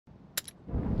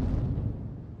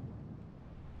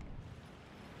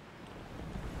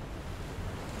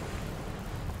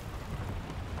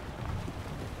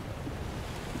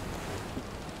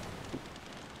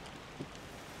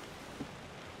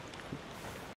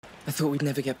I thought we'd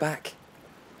never get back.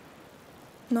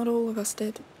 Not all of us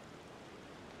did.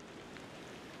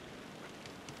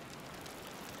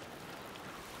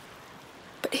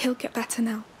 But he'll get better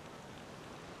now.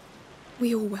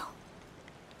 We all will.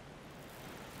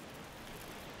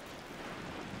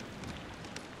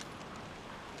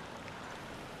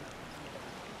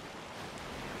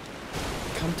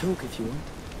 Come talk if you want.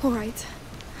 All right.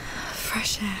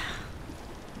 Fresh air.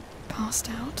 Passed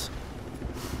out.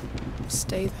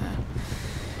 Stay there.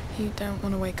 You don't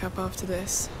want to wake up after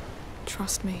this.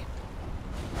 Trust me.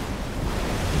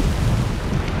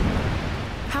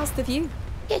 How's the view?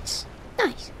 It's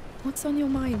nice. What's on your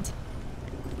mind?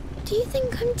 Do you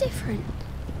think I'm different?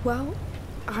 Well,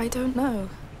 I don't know.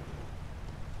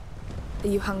 Are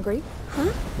you hungry?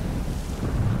 Huh?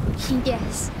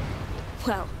 Yes.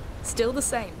 Well, still the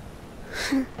same.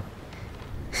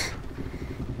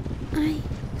 I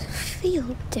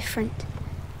feel different.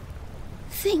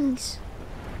 Things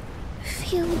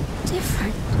feel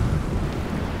different.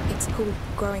 It's called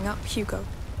growing up, Hugo.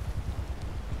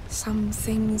 Some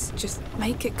things just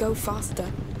make it go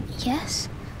faster. Yes?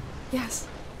 Yes.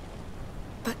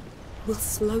 But we'll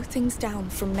slow things down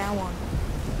from now on.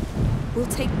 We'll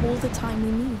take all the time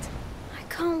we need. I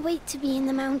can't wait to be in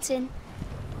the mountain.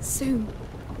 Soon.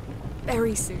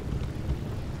 Very soon.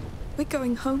 We're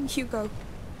going home, Hugo.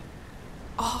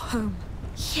 Our home.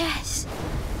 Yes.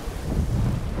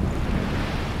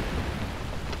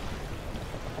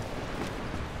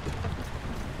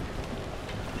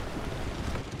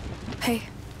 Hey,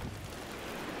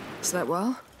 Slept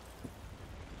well?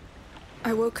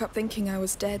 I woke up thinking I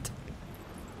was dead.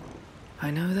 I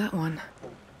know that one.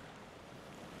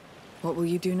 What will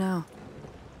you do now?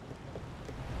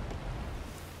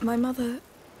 My mother,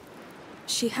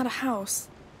 she had a house,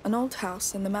 an old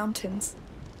house in the mountains.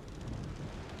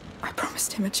 I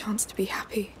promised him a chance to be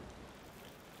happy.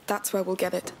 That's where we'll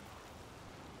get it.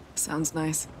 Sounds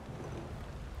nice.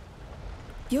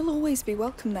 You'll always be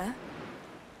welcome there.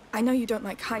 I know you don't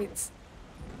like heights.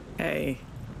 Hey,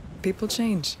 people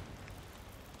change.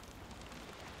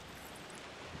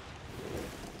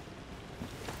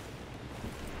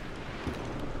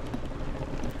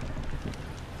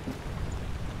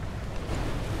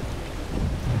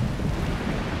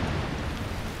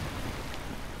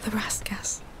 The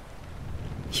Raskas.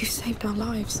 You saved our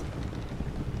lives.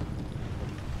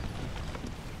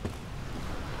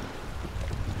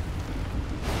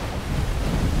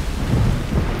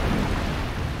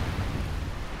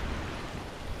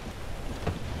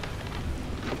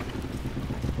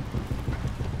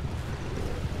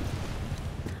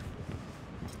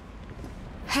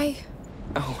 Hey.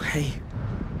 Oh, hey.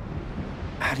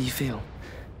 How do you feel?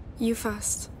 You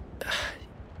first.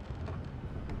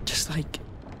 Just like...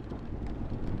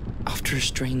 after a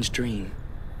strange dream.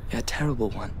 A terrible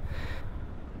one.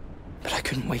 But I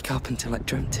couldn't wake up until I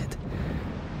dreamt it.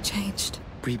 Changed.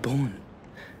 Reborn.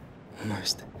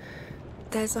 Almost.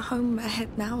 There's a home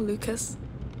ahead now, Lucas.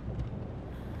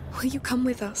 Will you come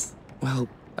with us? Well,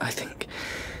 I think...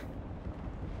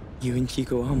 you and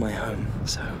Hugo are my home,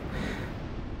 so...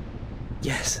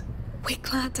 yes. We're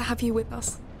glad to have you with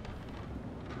us.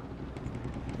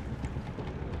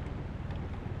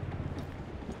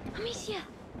 Amicia,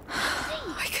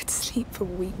 I could sleep for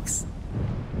weeks.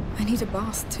 I need a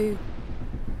bath too.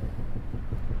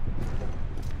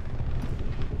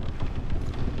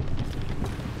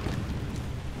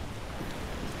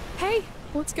 Hey,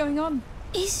 what's going on?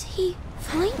 is he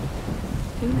fine?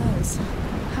 Who knows?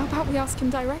 How about we ask him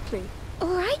directly?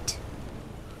 All right?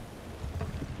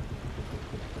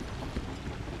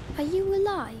 Are you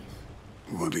alive?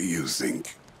 What do you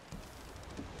think?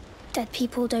 Dead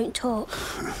people don't talk.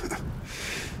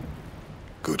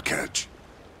 Good catch.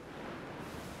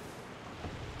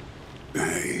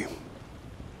 Hey.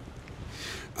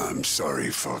 I'm sorry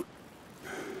for...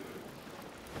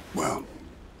 well...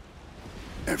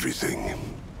 everything.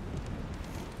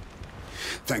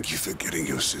 Thank you for getting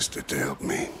your sister to help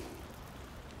me.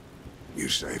 You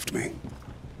saved me.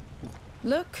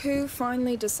 Look who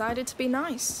finally decided to be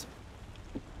nice.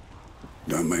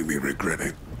 Don't make me regret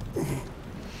it.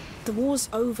 The war's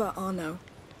over, Arno.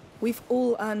 We've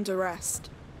all earned a rest.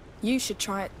 You should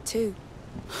try it too.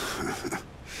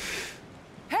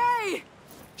 Hey!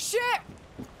 Ship!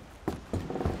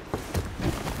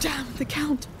 Damn, the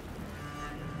Count.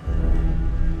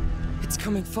 It's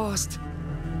coming fast.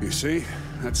 You see?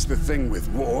 That's the thing with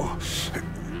war.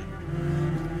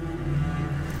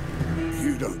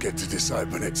 You don't get to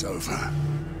decide when it's over.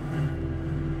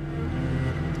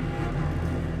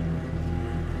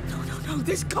 No,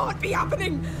 this can't be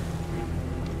happening!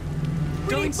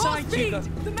 Go need more inside, speed. Hugo.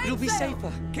 The You'll be mainsail.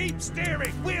 safer. Keep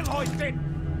steering! Wheel hoisting!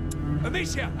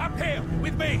 Amicia, up here,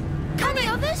 with me! Come the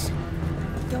others?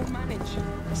 They'll manage.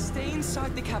 Stay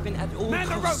inside the cabin at all Man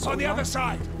the costs. rope on the all other right?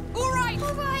 side! All right.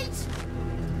 All right.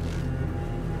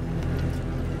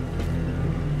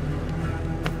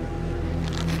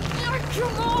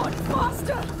 Come on,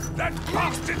 faster. That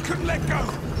bastard couldn't let go!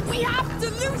 We have to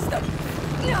lose them.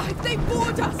 They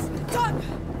board us. Done.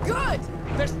 Good.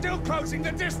 They're still closing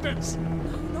the distance!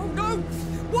 No, no.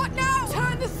 What now?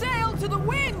 Turn the sail to the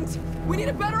wind. We need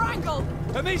a better angle.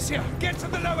 Amicia, get to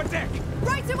the lower deck!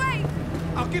 Right away.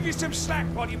 I'll give you some slack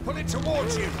while you pull it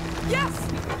towards you! Yes.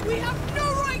 We have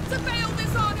no right to bail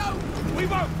this, Arno. We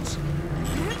won't!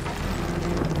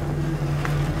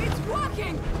 It's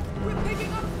working. We're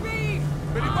picking up speed.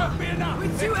 But it won't be enough! We're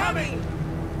They're too coming!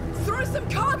 heavy. Throw some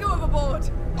cargo overboard.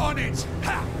 On it!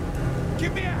 Ha!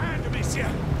 Give me a hand, Amicia!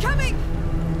 Coming.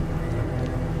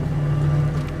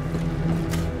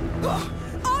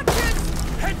 Archers.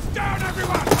 Heads down,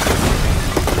 everyone!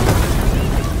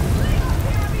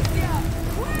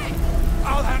 Quick.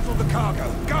 I'll handle the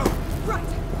cargo. Go! Right.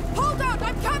 Hold on.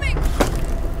 I'm coming.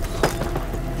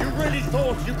 You really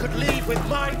thought you could leave with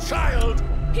my child?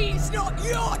 He's not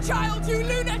your child, you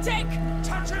lunatic.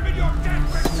 Touch him in your death,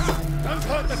 Victor! Don't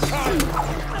hurt the child!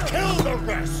 Kill the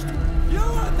rest! You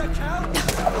are the count!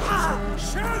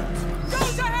 Shoot! Go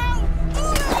to hell,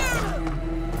 all of you!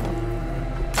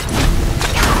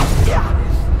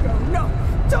 No,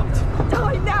 don't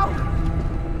die now!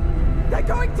 They're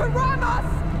going to ram us!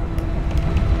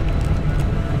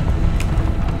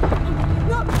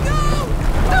 No, no!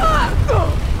 No!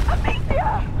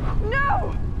 Amicia! No!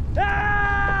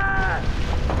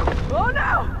 Oh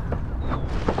no!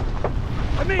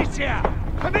 Amicia!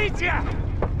 Amicia!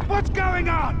 What's going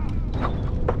on?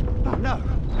 Oh no!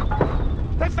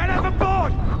 They fell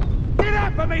overboard! Get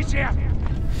up, Amicia!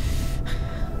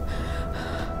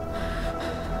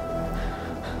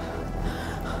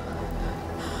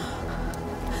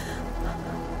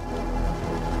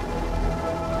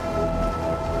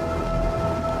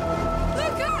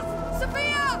 Lucas!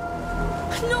 Sophia!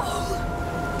 No!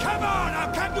 Come on!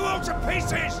 I'll cut you all to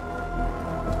pieces!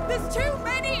 There's too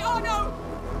many, Arno!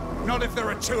 Not if there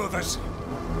are two of us.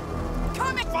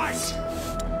 Coming! Fight!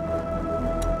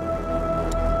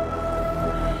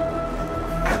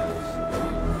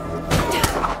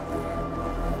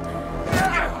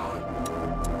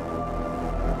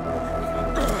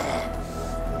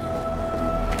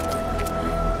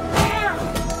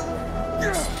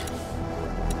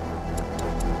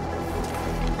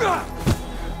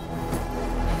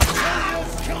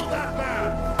 Kill that man!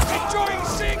 Enjoying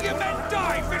seeing your men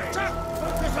die, Victor!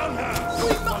 Focus on her!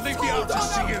 I'll leave the others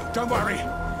to you. Don't worry.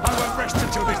 I won't rest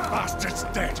until this bastard's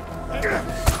dead.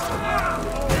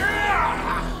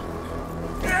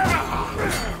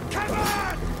 Come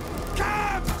on!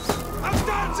 Come! I'll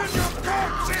dance on your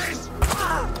corpses!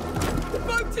 The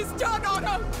boat is done,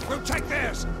 Arno! We'll take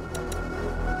theirs.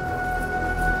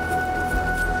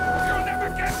 You'll never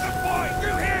get the point,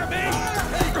 you hear me?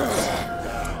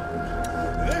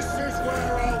 This is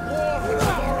where our war for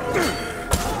tomorrow...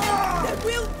 There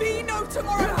will be no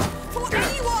tomorrow for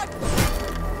anyone!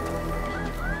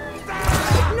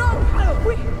 No!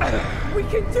 We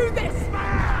can do this!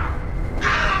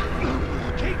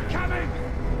 Keep coming!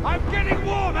 I'm getting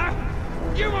warmer!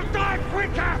 You will die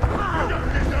quicker! You don't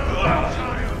deserve that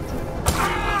child!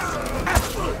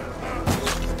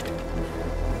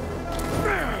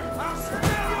 I'll spill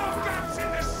your guts in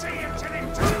the sea until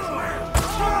it turns red!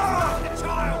 The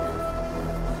child!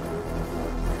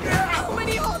 How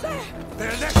many are there? There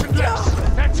are less and less!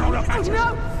 That's all that matters!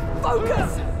 No!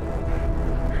 Focus!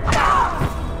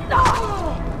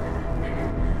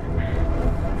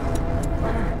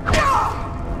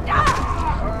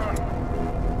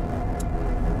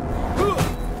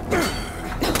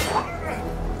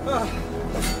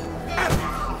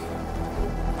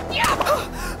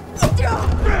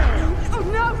 Oh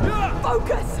no!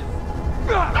 Focus!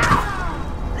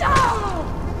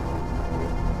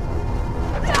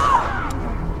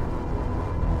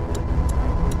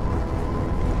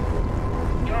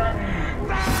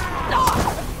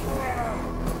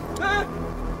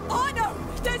 Oh no!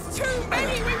 There's too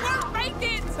many! We won't make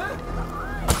it!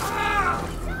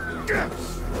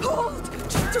 Hold!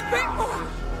 Just a bit more!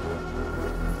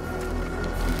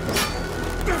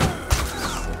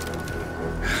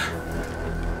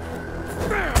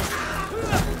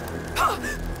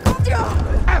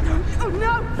 Oh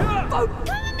no! Oh,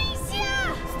 Come, Amicia!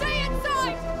 stay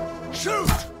inside!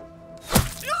 Shoot!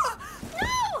 No!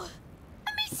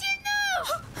 Amicia, no!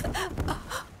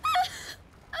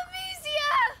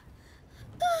 Amicia!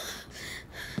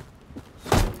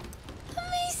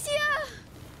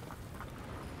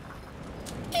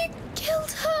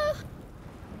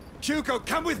 Hugo,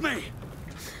 come with me!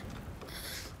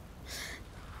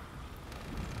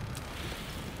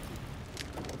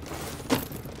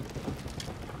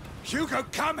 Hugo,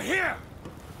 come here!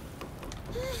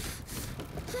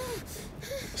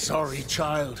 Sorry,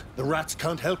 child. The rats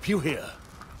can't help you here.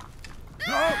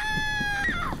 No!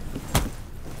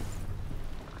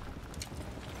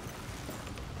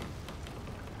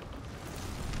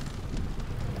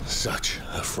 Such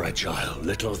a fragile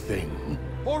little thing.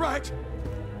 All right,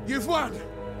 you've won.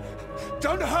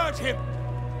 Don't hurt him.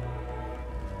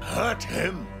 Hurt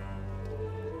him?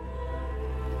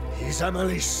 He's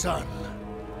Emily's son.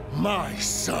 My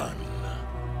son.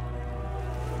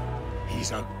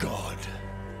 He's a god.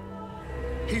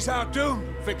 He's our doom,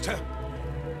 Victor.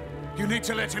 You need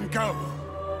to let him go.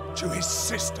 To his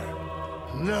sister.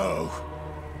 No.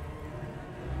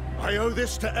 I owe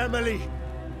this to Emily.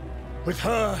 With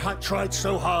her, I tried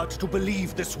so hard to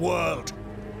believe this world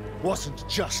wasn't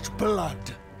just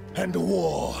blood and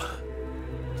war.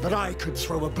 That I could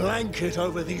throw a blanket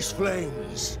over these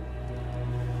flames.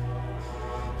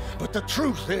 But the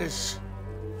truth is,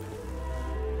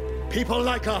 people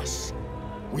like us,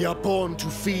 we are born to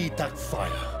feed that fire.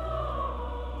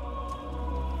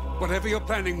 Whatever you're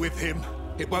planning with him,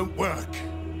 it won't work.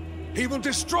 He will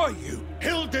destroy you.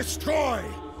 He'll destroy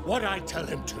what I tell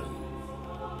him to.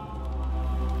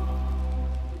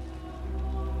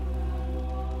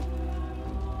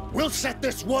 We'll set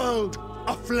this world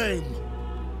aflame.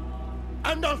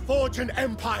 And I'll forge an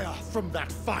empire from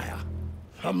that fire.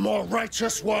 A more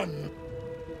righteous one.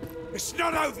 It's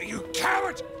not over, you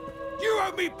coward! You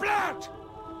owe me blood!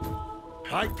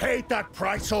 I paid that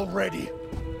price already.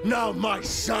 Now my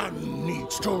son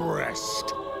needs to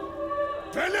rest.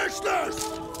 Finish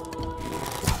this!